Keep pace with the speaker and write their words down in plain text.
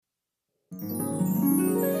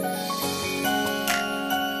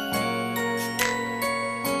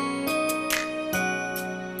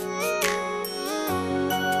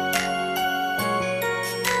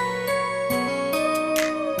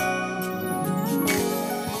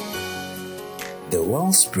The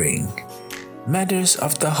Wellspring, Matters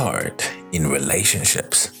of the Heart in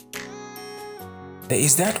Relationships. There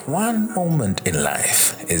is that one moment in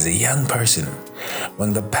life as a young person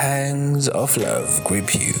when the pangs of love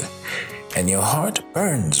grip you and your heart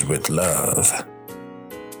burns with love.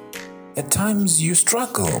 At times you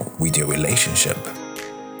struggle with your relationship.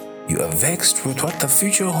 You are vexed with what the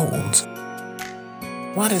future holds.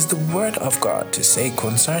 What is the Word of God to say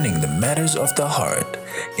concerning the matters of the heart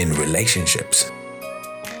in relationships?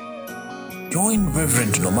 Join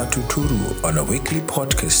Reverend Nomatuturu on a weekly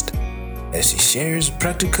podcast as he shares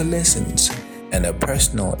practical lessons and a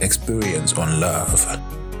personal experience on love.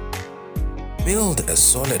 Build a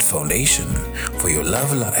solid foundation for your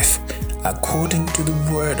love life according to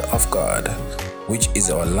the Word of God, which is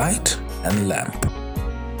our light and lamp.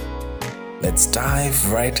 Let's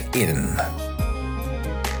dive right in.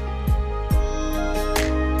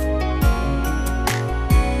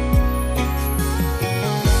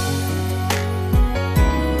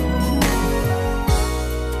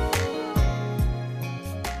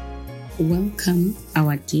 Welcome,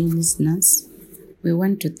 our dear listeners. We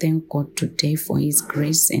want to thank God today for His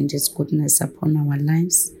grace and His goodness upon our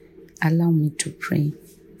lives. Allow me to pray.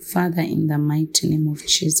 Father, in the mighty name of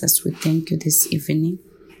Jesus, we thank you this evening.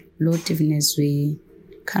 Lord, even as we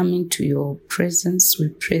come into your presence, we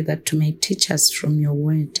pray that you may teach us from your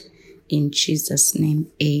word. In Jesus'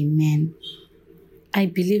 name, amen. I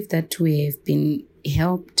believe that we have been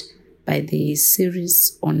helped by the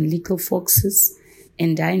series on little foxes.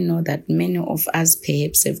 And I know that many of us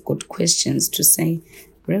perhaps have got questions to say,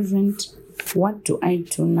 Reverend, what do I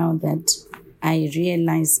do now that I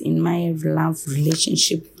realize in my love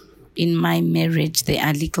relationship, in my marriage, there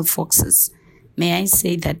are little foxes? May I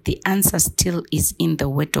say that the answer still is in the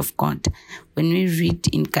Word of God. When we read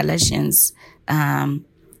in Galatians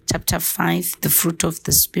chapter 5, the fruit of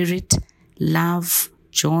the Spirit, love,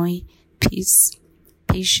 joy, peace,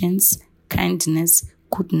 patience, kindness,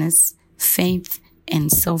 goodness, faith, and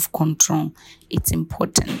self-control. It's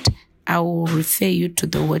important. I will refer you to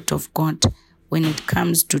the Word of God. When it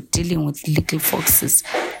comes to dealing with little foxes,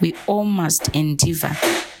 we all must endeavor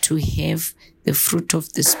to have the fruit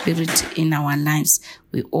of the Spirit in our lives.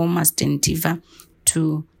 We all must endeavor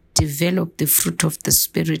to develop the fruit of the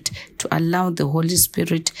Spirit, to allow the Holy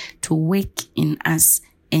Spirit to work in us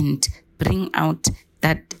and bring out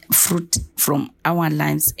that fruit from our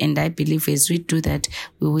lives. And I believe as we do that,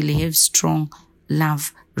 we will have strong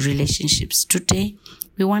love relationships. Today,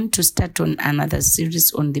 we want to start on another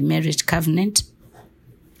series on the marriage covenant.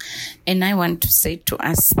 And I want to say to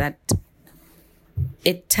us that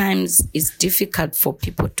at times it's difficult for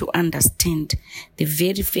people to understand the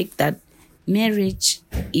very fact that marriage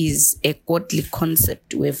is a godly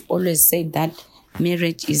concept. We've always said that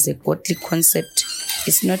marriage is a godly concept.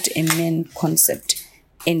 It's not a man concept.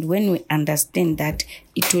 And when we understand that,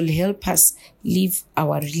 it will help us live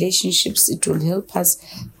our relationships. It will help us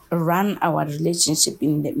run our relationship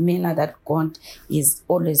in the manner that God is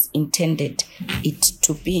always intended it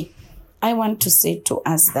to be. I want to say to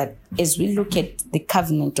us that as we look at the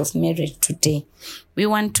covenant of marriage today, we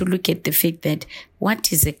want to look at the fact that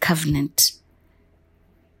what is a covenant?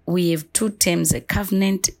 We have two terms, a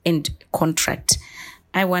covenant and contract.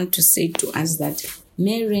 I want to say to us that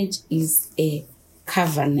marriage is a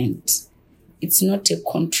covenant. It's not a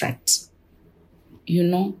contract.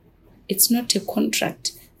 It's not a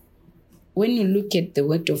contract. When you look at the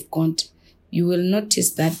Word of God, you will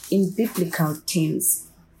notice that in biblical terms,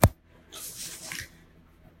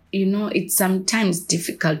 it's sometimes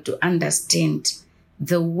difficult to understand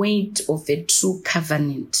the weight of a true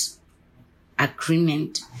covenant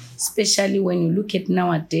agreement, especially when you look at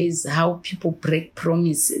nowadays how people break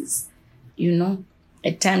promises.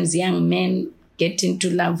 At times young men get into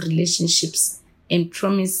love relationships and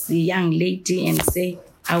promise the young lady and say,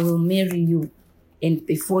 I will marry you. And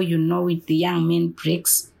before you know it, the young man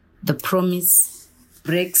breaks the promise,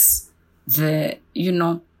 breaks the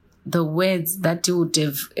words that he would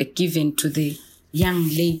have given to the young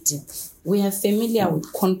lady. We are familiar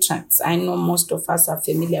with contracts. I know most of us are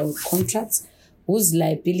familiar with contracts whose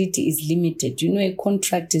liability is limited. A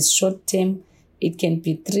contract is short term. It can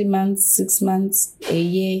be 3 months, 6 months, a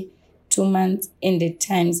year, 2 months, and at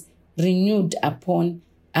times renewed upon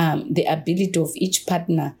the ability of each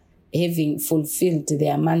partner having fulfilled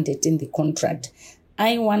their mandate in the contract.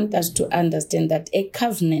 I want us to understand that a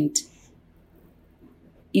covenant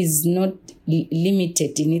is not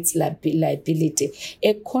limited in its liability.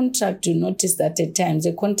 A contract, you notice that at times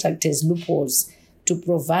a contract has loopholes to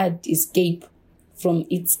provide escape from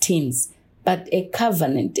its terms. But a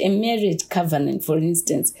covenant, a marriage covenant, for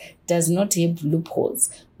instance, does not have loopholes.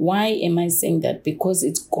 Why am I saying that? Because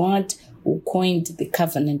it's God who coined the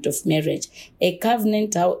covenant of marriage. A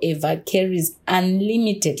covenant, however, carries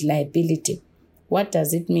unlimited liability. What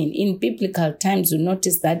does it mean? In biblical times, you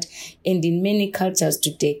notice that, and in many cultures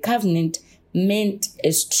today, covenant meant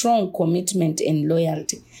a strong commitment and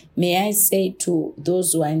loyalty. May I say to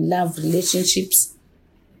those who are in love relationships,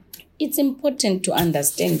 it's important to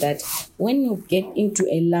understand that when you get into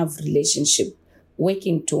a love relationship,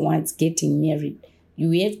 working towards getting married,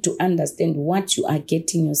 you have to understand what you are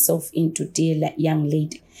getting yourself into, dear young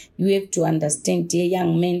lady. You have to understand, dear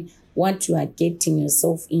young man, what you are getting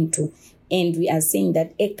yourself into. And we are saying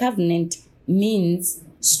that a covenant means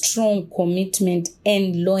strong commitment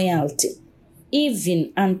and loyalty,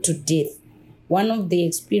 even unto death. One of the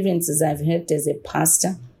experiences I've had as a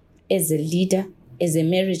pastor, as a leader, as a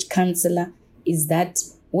marriage counselor, is that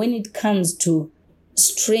when it comes to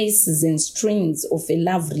stresses and strains of a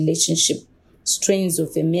love relationship, strains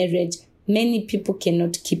of a marriage, many people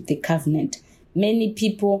cannot keep the covenant. Many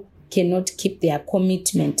people cannot keep their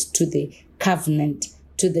commitment to the covenant,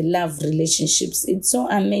 to the love relationships. It's so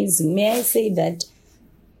amazing. May I say that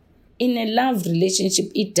in a love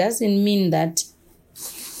relationship, it doesn't mean that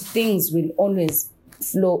things will always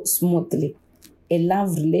flow smoothly. A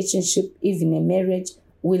love relationship, even a marriage,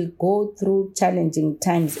 will go through challenging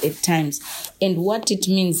times at times. And what it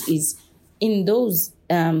means is in those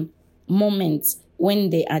moments when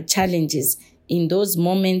there are challenges, in those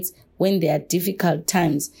moments when there are difficult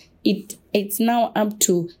times, it's now up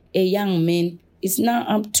to a young man, it's now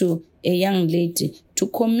up to a young lady to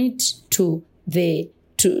commit to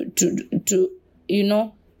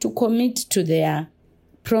commit to their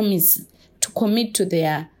promise, to commit to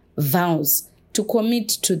their vows, to commit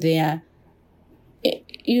to their,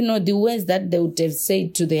 the words that they would have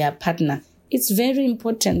said to their partner. It's very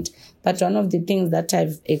important. But one of the things that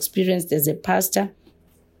I've experienced as a pastor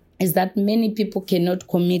is that many people cannot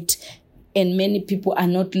commit and many people are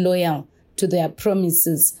not loyal to their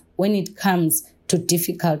promises when it comes to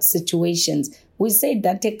difficult situations. We say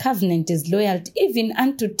that a covenant is loyalty even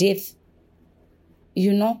unto death.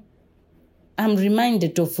 I'm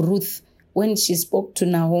reminded of Ruth when she spoke to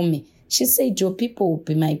Naomi. She said, your people will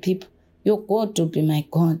be my people. Your God will be my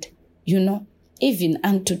God. Even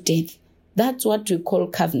unto death. That's what we call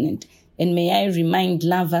covenant. And may I remind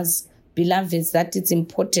lovers, beloveds, that it's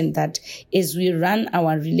important that as we run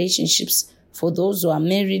our relationships, for those who are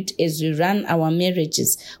married, as we run our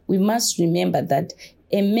marriages, we must remember that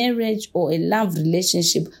a marriage or a love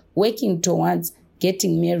relationship, working towards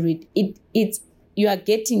getting married, you are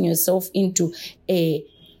getting yourself into a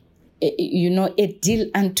deal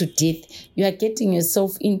unto death. You are getting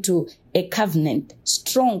yourself into a covenant,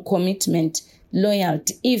 strong commitment,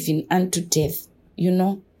 loyalty, even unto death,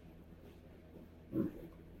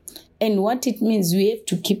 And what it means, you have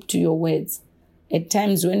to keep to your words. At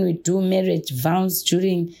times when we do marriage vows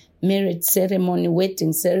during marriage ceremony,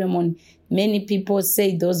 wedding ceremony, many people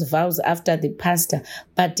say those vows after the pastor.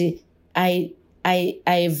 But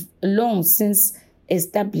I've long since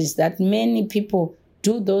established that many people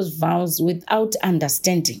do those vows without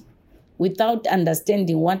understanding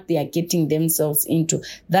what they are getting themselves into.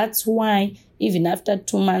 That's why even after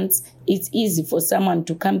 2 months, it's easy for someone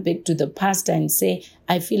to come back to the pastor and say,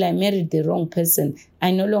 I feel I married the wrong person.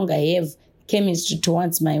 I no longer have chemistry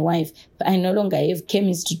towards my wife. I no longer have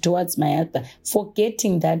chemistry towards my husband,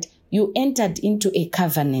 forgetting that you entered into a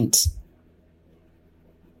covenant.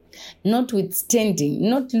 Notwithstanding,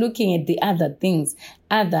 not looking at the other things,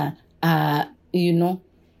 other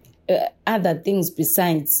things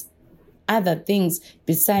besides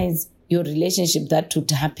your relationship that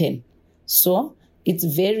would happen. So it's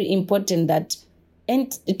very important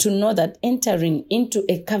to know that entering into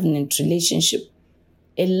a covenant relationship,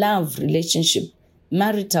 a love relationship,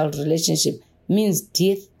 marital relationship, means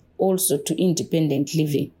death also to independent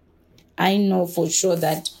living. I know for sure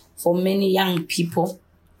that for many young people,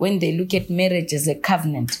 when they look at marriage as a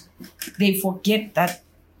covenant, they forget that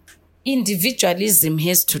individualism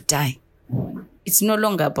has to die. It's no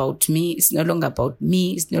longer about me. It's no longer about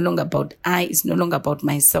me. It's no longer about I. It's no longer about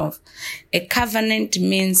myself. A covenant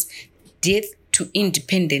means death to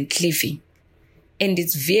independent living. And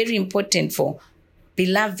it's very important for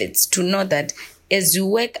beloveds to know that as you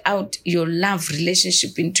work out your love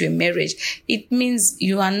relationship into a marriage, it means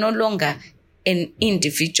you are no longer an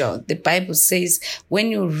individual. The Bible says, when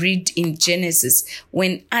you read in Genesis,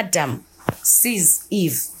 when Adam sees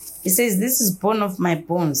Eve. He says, this is bone of my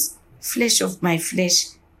bones, flesh of my flesh,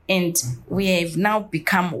 and we have now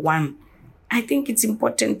become one. I think it's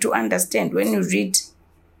important to understand when you read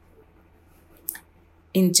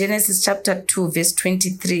in Genesis chapter 2, verse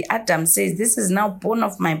 23, Adam says, this is now bone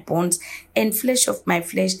of my bones and flesh of my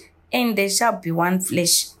flesh, and there shall be one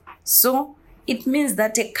flesh. So it means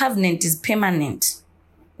that a covenant is permanent.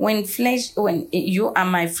 When you are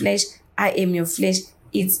my flesh, I am your flesh,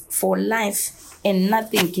 it's for life and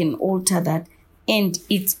nothing can alter that, and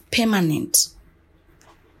it's permanent.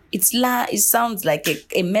 It sounds like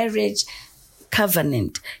a marriage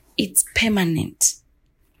covenant. It's permanent.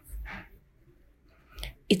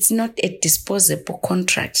 It's not a disposable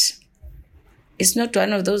contract. It's not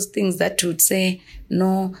one of those things that would say,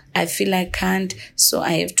 no, I feel I can't, so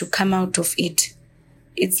I have to come out of it.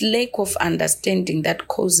 It's lack of understanding that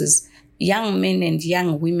causes young men and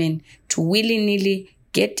young women to willy-nilly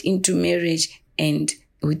get into marriage and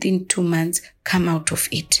within 2 months come out of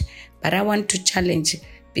it. But I want to challenge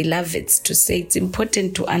beloveds to say it's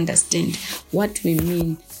important to understand what we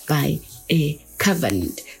mean by a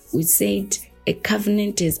covenant. We said a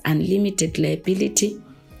covenant is unlimited liability.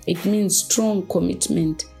 It means strong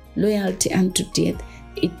commitment, loyalty unto death.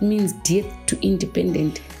 It means death to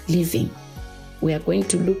independent living. We are going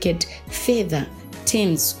to look at further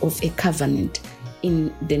terms of a covenant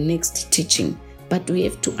in the next teaching, but we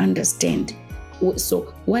have to understand.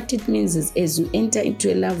 So what it means is, as you enter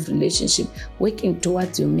into a love relationship, working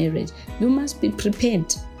towards your marriage, you must be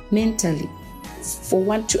prepared mentally for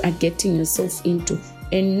what you are getting yourself into,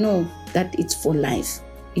 and know that it's for life.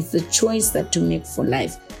 It's the choice that you make for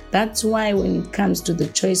life. That's why when it comes to the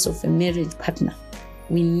choice of a marriage partner,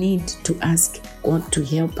 we need to ask God to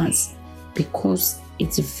help us, because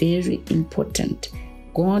it's very important.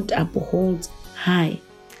 God upholds high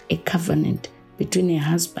a covenant between a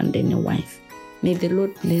husband and a wife. May the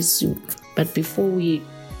Lord bless you. But before we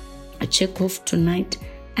check off tonight,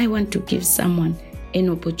 I want to give someone an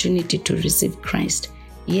opportunity to receive Christ.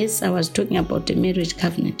 Yes, I was talking about a marriage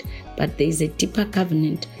covenant, but there is a deeper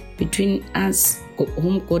covenant between us,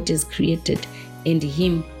 whom God has created, and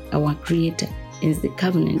Him, our Creator. Is the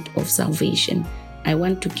covenant of salvation. I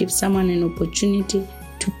want to give someone an opportunity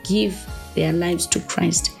to give their lives to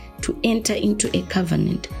Christ, to enter into a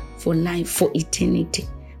covenant for life, for eternity,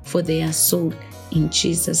 for their soul. In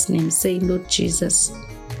Jesus' name, say, Lord Jesus,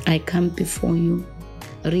 I come before you,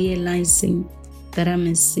 realizing that I'm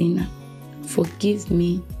a sinner. Forgive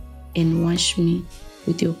me and wash me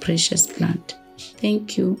with your precious blood.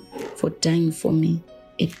 Thank you for dying for me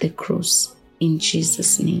at the cross. In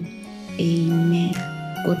Jesus' name, amen.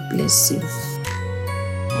 God bless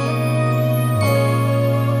you.